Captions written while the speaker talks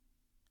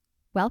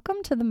Welcome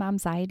to the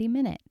Momxiety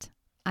Minute.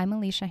 I'm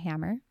Alicia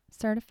Hammer,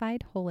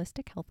 certified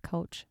holistic health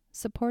coach,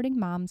 supporting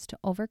moms to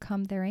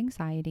overcome their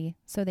anxiety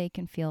so they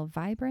can feel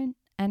vibrant,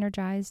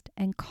 energized,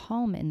 and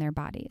calm in their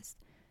bodies.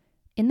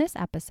 In this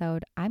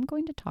episode, I'm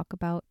going to talk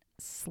about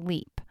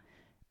sleep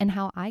and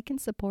how I can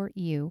support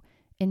you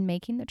in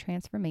making the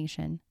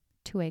transformation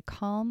to a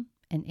calm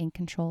and in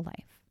control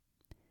life.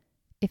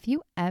 If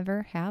you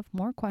ever have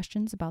more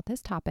questions about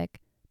this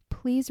topic,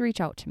 please reach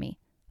out to me.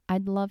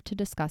 I'd love to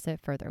discuss it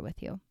further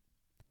with you.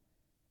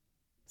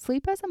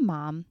 Sleep as a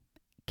mom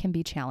can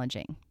be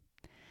challenging,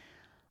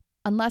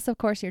 unless, of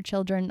course, your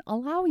children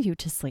allow you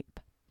to sleep.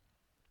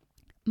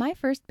 My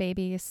first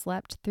baby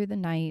slept through the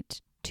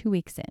night 2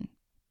 weeks in,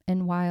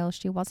 and while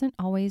she wasn't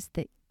always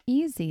the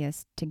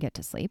easiest to get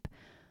to sleep,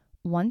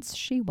 once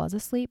she was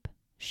asleep,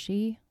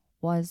 she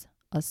was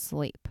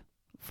asleep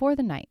for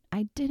the night.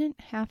 I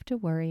didn't have to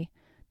worry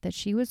that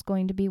she was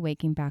going to be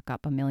waking back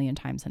up a million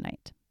times a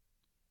night.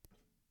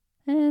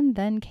 And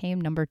then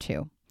came number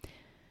 2.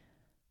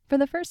 For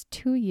the first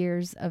 2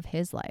 years of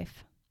his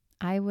life,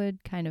 I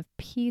would kind of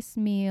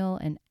piecemeal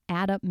and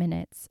add up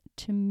minutes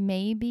to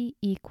maybe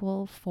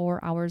equal 4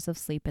 hours of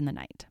sleep in the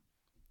night.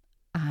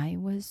 I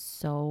was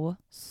so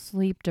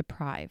sleep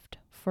deprived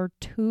for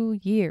 2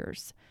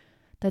 years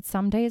that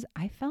some days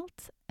I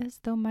felt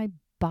as though my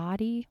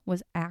body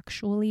was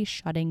actually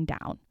shutting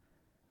down.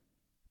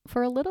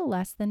 For a little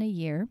less than a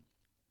year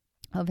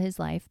of his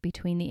life,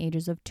 between the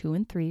ages of 2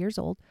 and 3 years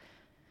old,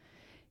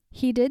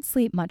 he did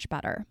sleep much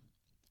better.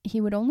 He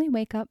would only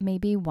wake up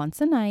maybe once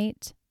a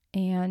night,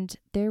 and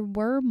there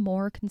were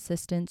more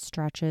consistent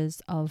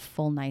stretches of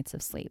full nights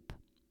of sleep.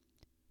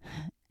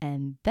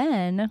 And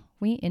then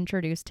we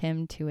introduced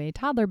him to a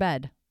toddler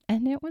bed,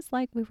 and it was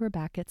like we were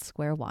back at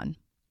square one.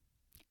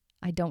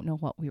 I don't know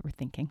what we were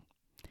thinking.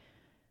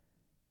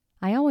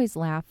 I always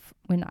laugh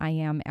when I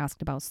am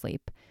asked about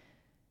sleep.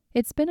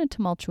 It's been a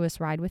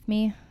tumultuous ride with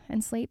me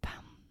and sleep.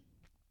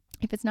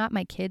 If it's not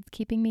my kids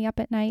keeping me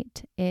up at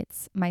night,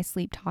 it's my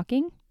sleep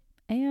talking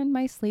and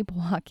my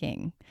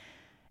sleepwalking.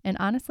 And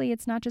honestly,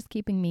 it's not just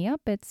keeping me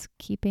up, it's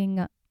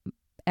keeping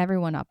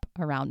everyone up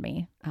around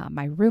me.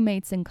 My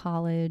roommates in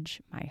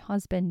college, my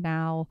husband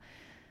now.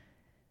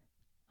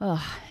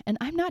 And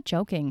I'm not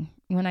joking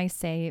when I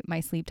say my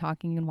sleep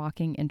talking and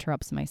walking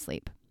interrupts my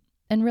sleep.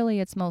 And really,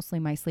 it's mostly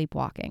my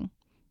sleepwalking.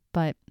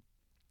 But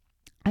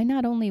I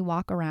not only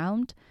walk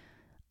around,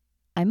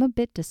 I'm a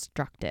bit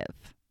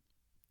destructive.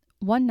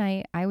 One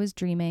night, I was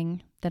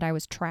dreaming that I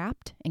was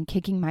trapped and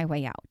kicking my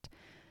way out.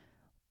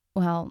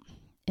 Well,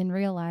 in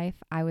real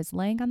life, I was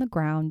laying on the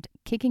ground,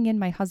 kicking in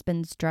my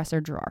husband's dresser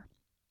drawer.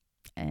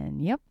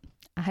 And yep,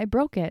 I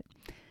broke it.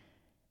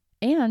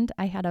 And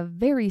I had a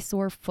very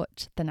sore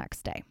foot the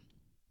next day.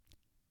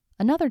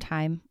 Another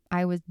time,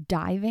 I was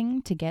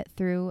diving to get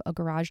through a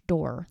garage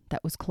door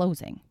that was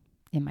closing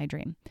in my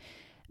dream.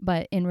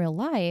 But in real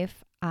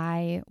life,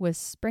 I was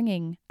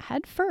springing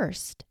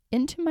headfirst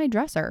into my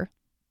dresser,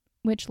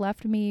 which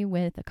left me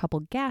with a couple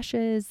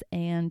gashes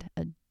and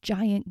a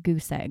giant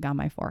goose egg on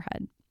my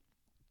forehead.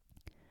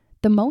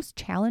 The most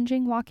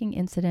challenging walking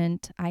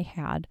incident I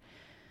had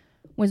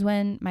was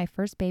when my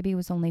first baby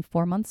was only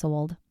 4 months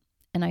old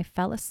and I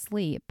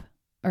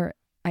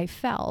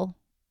fell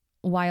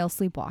while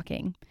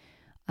sleepwalking,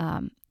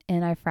 and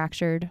I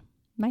fractured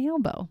my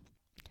elbow.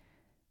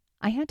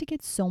 I had to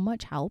get so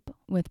much help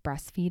with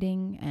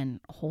breastfeeding and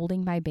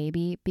holding my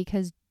baby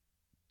because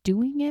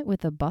doing it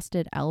with a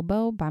busted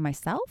elbow by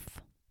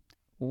myself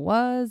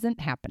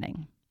wasn't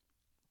happening.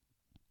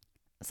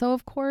 So,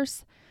 of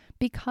course,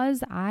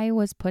 because I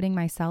was putting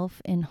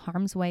myself in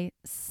harm's way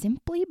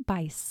simply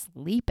by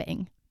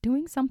sleeping,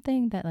 doing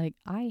something that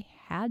I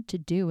had to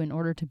do in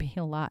order to be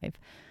alive,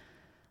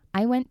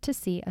 I went to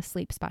see a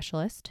sleep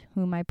specialist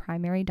who my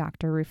primary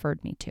doctor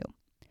referred me to.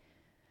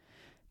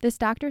 This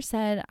doctor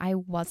said I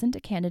wasn't a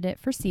candidate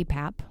for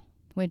CPAP,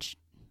 which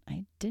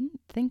I didn't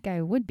think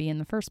I would be in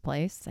the first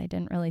place. I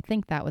didn't really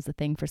think that was a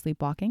thing for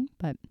sleepwalking,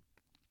 but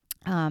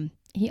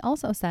he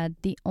also said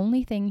the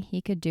only thing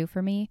he could do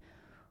for me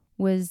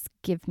was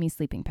give me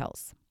sleeping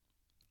pills.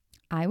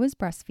 I was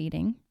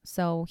breastfeeding,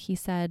 so he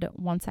said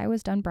once I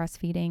was done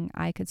breastfeeding,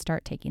 I could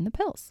start taking the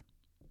pills.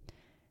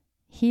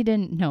 He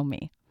didn't know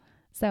me,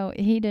 so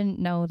he didn't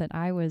know that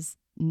I was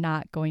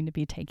not going to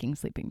be taking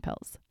sleeping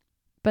pills.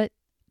 But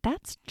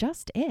that's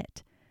just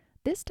it.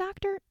 This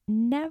doctor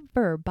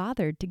never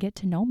bothered to get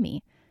to know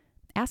me,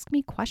 ask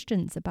me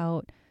questions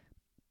about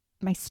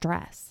my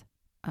stress,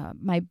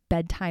 my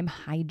bedtime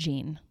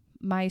hygiene,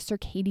 my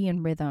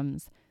circadian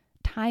rhythms,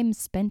 time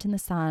spent in the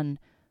sun,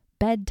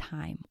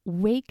 bedtime,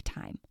 wake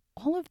time,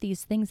 all of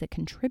these things that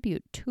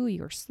contribute to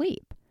your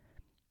sleep.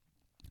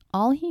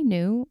 All he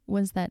knew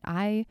was that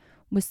I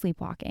was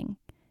sleepwalking,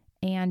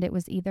 and it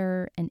was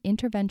either an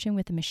intervention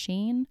with a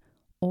machine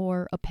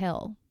or a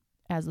pill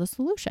as the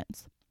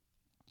solutions.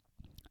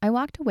 I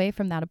walked away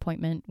from that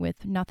appointment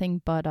with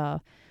nothing but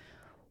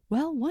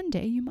one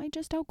day you might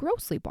just outgrow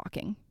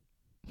sleepwalking.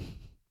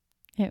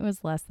 It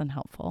was less than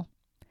helpful.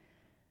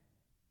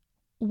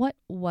 What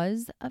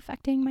was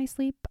affecting my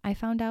sleep, I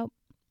found out,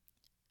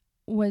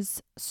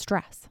 was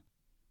stress.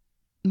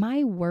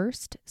 My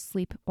worst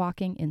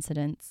sleepwalking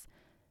incidents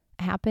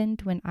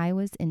happened when I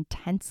was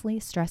intensely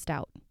stressed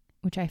out,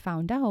 which I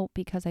found out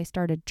because I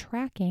started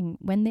tracking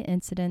when the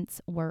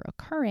incidents were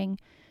occurring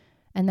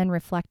and then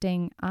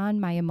reflecting on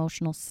my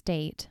emotional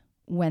state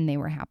when they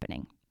were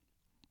happening.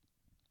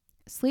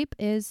 Sleep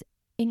is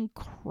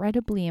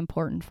incredibly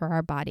important for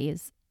our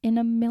bodies in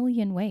a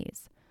million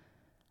ways.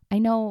 I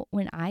know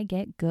when I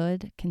get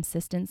good,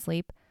 consistent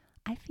sleep,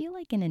 I feel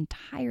like an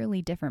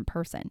entirely different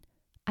person.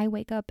 I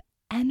wake up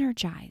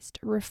energized,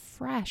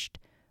 refreshed,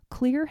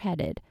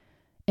 clear-headed,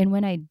 and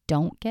when I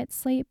don't get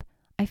sleep,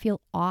 I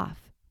feel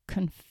off,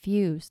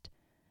 confused,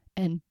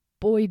 and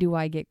boy, do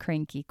I get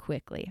cranky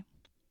quickly.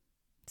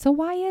 So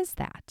why is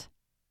that?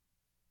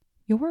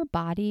 Your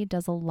body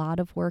does a lot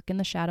of work in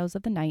the shadows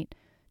of the night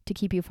to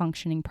keep you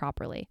functioning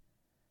properly.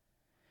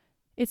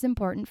 It's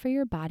important for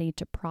your body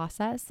to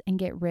process and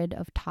get rid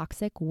of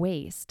toxic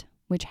waste,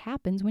 which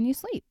happens when you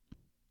sleep.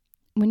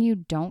 When you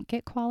don't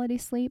get quality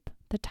sleep,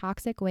 the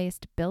toxic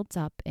waste builds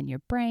up in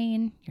your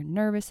brain, your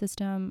nervous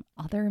system,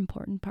 other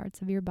important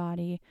parts of your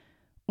body,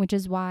 which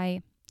is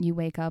why you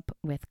wake up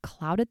with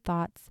clouded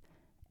thoughts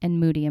and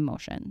moody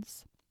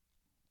emotions.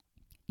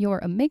 Your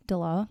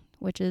amygdala,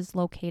 which is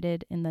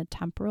located in the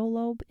temporal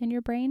lobe in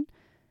your brain,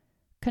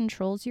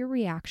 controls your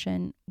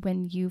reaction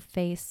when you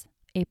face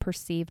a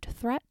perceived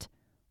threat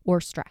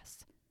or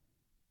stress.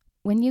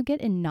 When you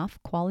get enough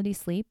quality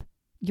sleep,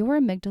 your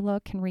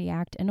amygdala can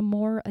react in a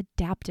more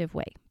adaptive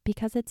way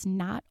because it's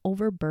not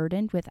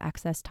overburdened with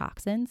excess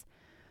toxins,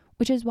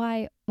 which is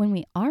why when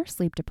we are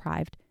sleep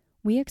deprived,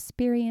 we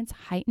experience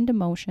heightened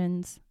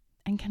emotions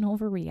and can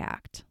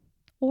overreact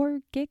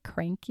or get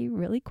cranky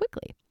really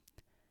quickly.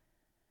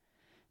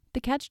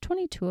 The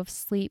catch-22 of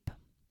sleep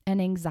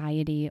and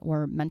anxiety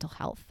or mental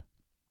health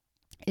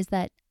is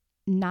that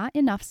not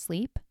enough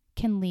sleep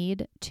can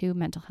lead to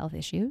mental health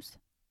issues,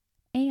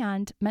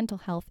 and mental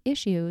health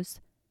issues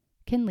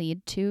can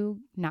lead to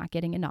not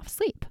getting enough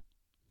sleep.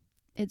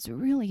 It's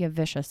really a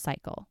vicious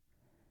cycle.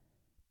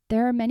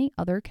 There are many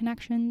other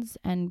connections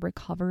and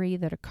recovery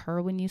that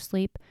occur when you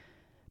sleep,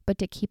 but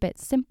to keep it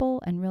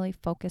simple and really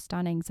focused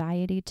on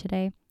anxiety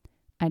today,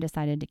 I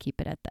decided to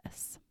keep it at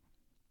this.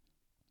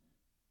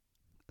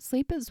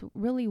 Sleep is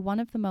really one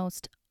of the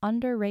most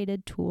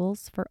underrated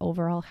tools for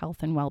overall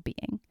health and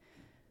well-being.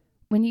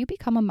 When you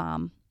become a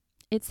mom,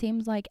 it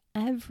seems like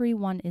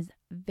everyone is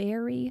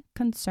very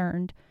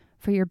concerned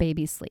for your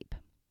baby's sleep.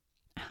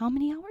 How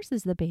many hours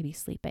is the baby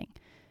sleeping?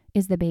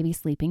 Is the baby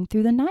sleeping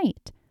through the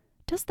night?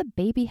 Does the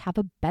baby have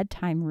a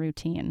bedtime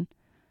routine?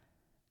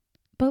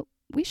 But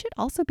we should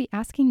also be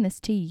asking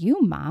this to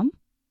you, Mom.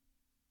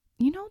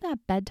 You know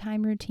that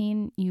bedtime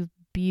routine you've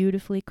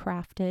beautifully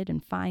crafted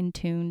and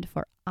fine-tuned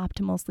for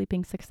optimal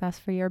sleeping success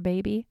for your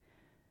baby?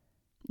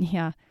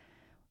 Yeah,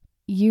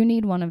 you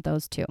need one of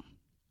those too.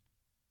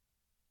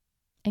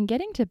 And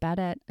getting to bed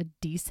at a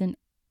decent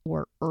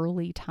or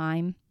early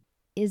time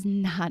is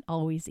not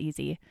always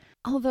easy.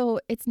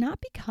 Although it's not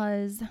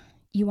because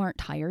you aren't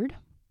tired.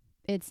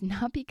 It's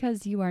not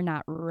because you are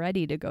not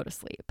ready to go to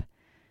sleep.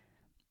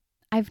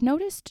 I've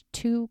noticed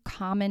two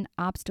common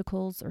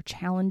obstacles or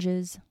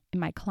challenges in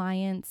my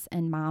clients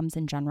and moms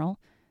in general,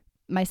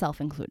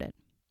 myself included.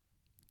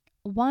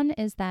 One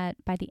is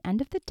that by the end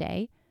of the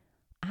day,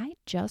 I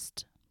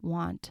just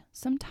want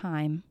some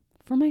time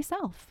for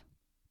myself.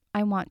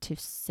 I want to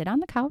sit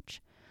on the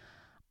couch.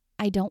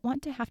 I don't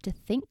want to have to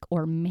think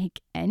or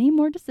make any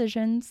more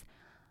decisions.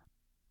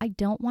 I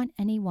don't want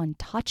anyone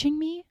touching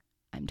me.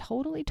 I'm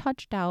totally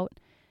touched out.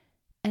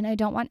 And I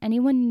don't want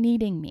anyone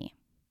needing me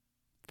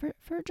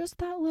for just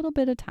that little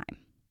bit of time.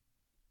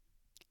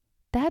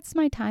 That's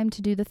my time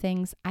to do the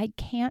things I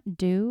can't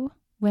do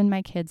when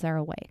my kids are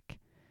awake.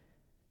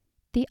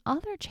 The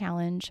other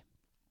challenge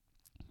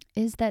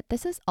is that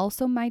this is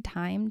also my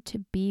time to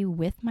be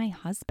with my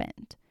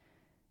husband.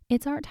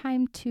 It's our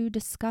time to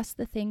discuss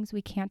the things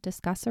we can't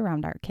discuss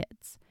around our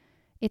kids.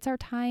 It's our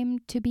time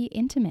to be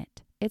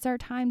intimate. It's our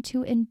time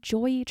to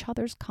enjoy each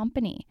other's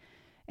company.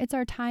 It's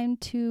our time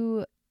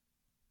to,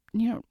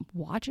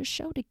 watch a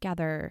show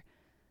together,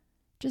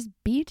 just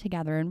be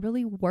together and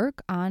really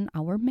work on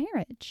our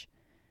marriage.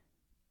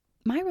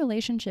 My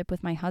relationship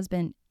with my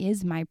husband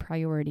is my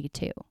priority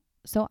too.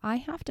 So I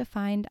have to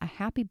find a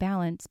happy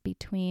balance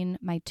between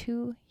my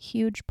two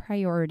huge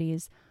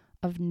priorities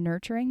of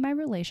nurturing my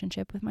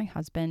relationship with my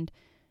husband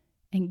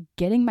and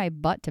getting my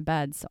butt to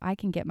bed so I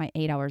can get my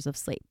 8 hours of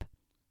sleep.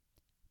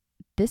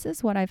 This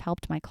is what I've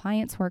helped my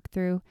clients work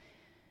through,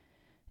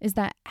 is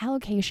that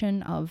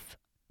allocation of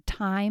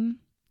time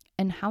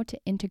and how to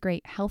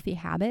integrate healthy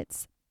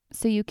habits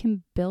so you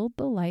can build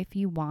the life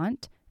you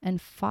want and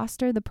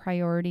foster the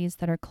priorities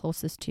that are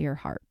closest to your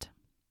heart.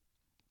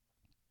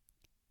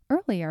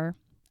 Earlier,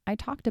 I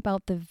talked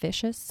about the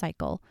vicious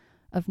cycle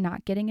of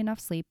not getting enough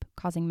sleep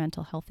causing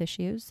mental health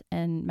issues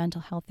and mental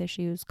health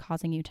issues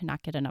causing you to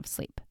not get enough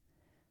sleep.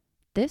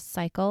 This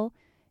cycle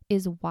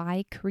is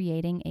why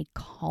creating a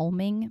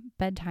calming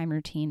bedtime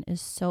routine is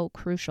so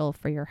crucial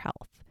for your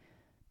health,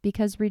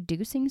 because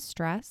reducing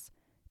stress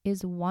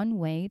is one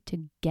way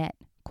to get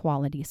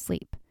quality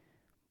sleep.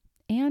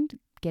 And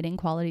getting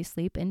quality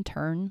sleep in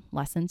turn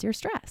lessens your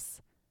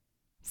stress.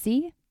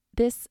 See,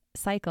 this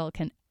cycle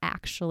can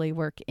actually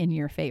work in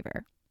your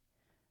favor.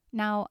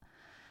 Now,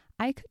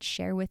 I could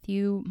share with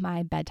you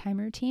my bedtime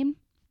routine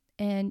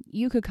and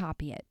you could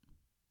copy it.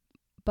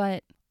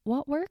 But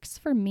what works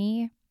for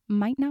me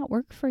might not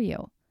work for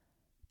you.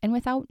 And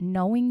without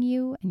knowing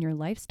you and your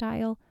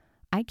lifestyle,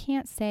 I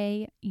can't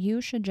say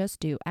you should just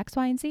do X,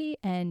 Y, and Z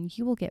and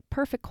you will get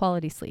perfect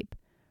quality sleep.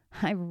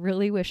 I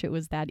really wish it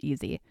was that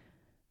easy.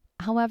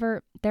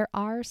 However, there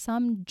are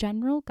some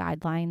general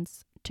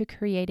guidelines to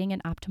creating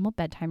an optimal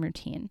bedtime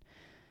routine,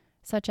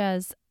 such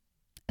as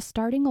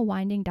starting a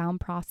winding down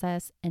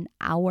process an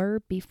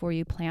hour before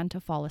you plan to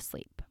fall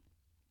asleep.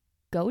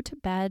 Go to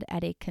bed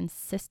at a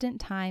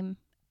consistent time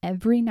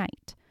every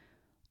night,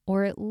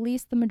 or at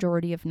least the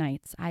majority of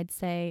nights. I'd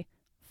say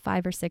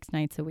 5 or 6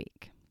 nights a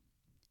week.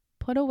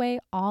 Put away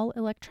all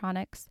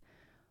electronics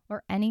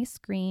or any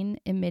screen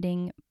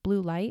emitting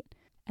blue light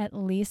at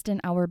least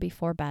an hour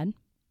before bed.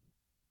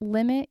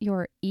 Limit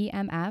your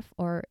EMF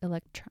or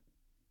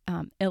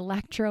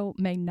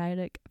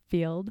electromagnetic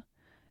field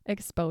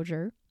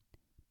exposure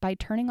by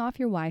turning off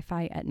your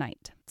Wi-Fi at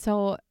night.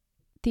 So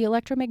the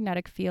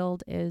electromagnetic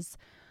field is,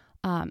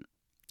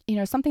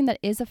 something that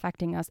is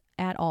affecting us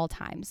at all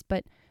times,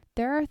 but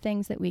there are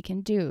things that we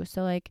can do.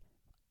 So like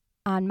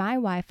on my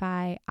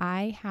Wi-Fi,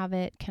 I have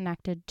it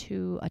connected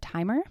to a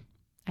timer.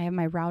 I have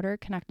my router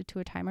connected to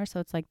a timer. So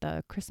it's like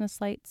the Christmas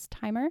lights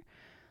timer.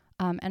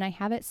 And I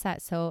have it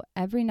set so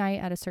every night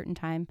at a certain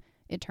time,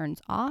 it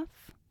turns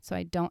off. So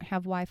I don't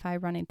have Wi-Fi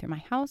running through my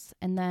house.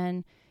 And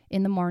then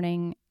in the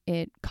morning,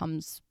 it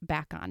comes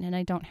back on and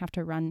I don't have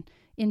to run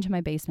into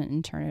my basement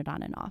and turn it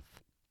on and off.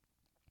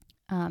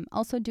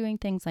 Also doing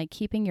things like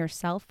keeping your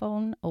cell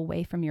phone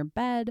away from your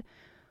bed,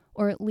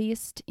 or at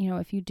least,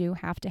 if you do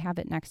have to have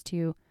it next to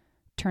you,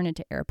 turn it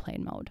to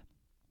airplane mode.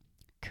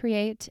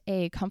 Create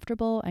a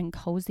comfortable and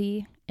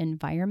cozy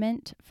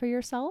environment for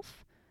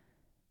yourself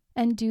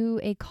and do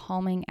a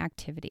calming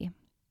activity.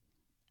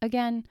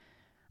 Again,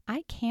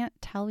 I can't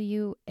tell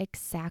you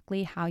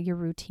exactly how your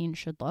routine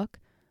should look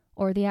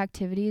or the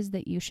activities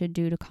that you should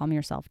do to calm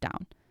yourself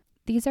down.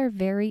 These are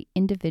very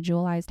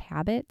individualized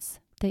habits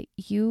that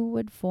you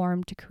would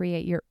form to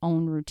create your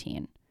own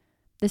routine.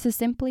 This is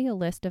simply a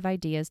list of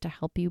ideas to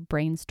help you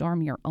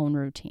brainstorm your own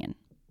routine.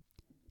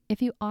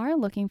 If you are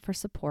looking for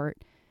support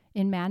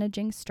in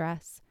managing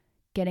stress,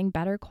 getting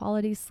better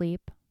quality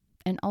sleep,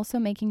 and also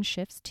making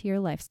shifts to your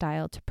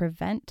lifestyle to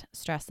prevent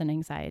stress and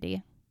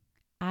anxiety,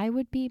 I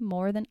would be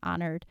more than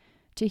honored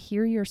to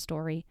hear your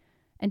story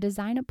and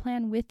design a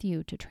plan with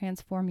you to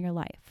transform your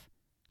life.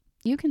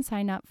 You can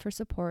sign up for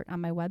support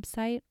on my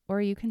website,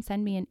 or you can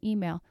send me an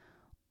email,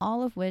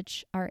 all of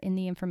which are in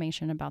the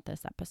information about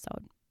this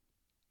episode.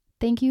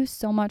 Thank you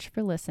so much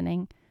for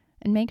listening,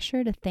 and make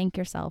sure to thank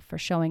yourself for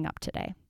showing up today.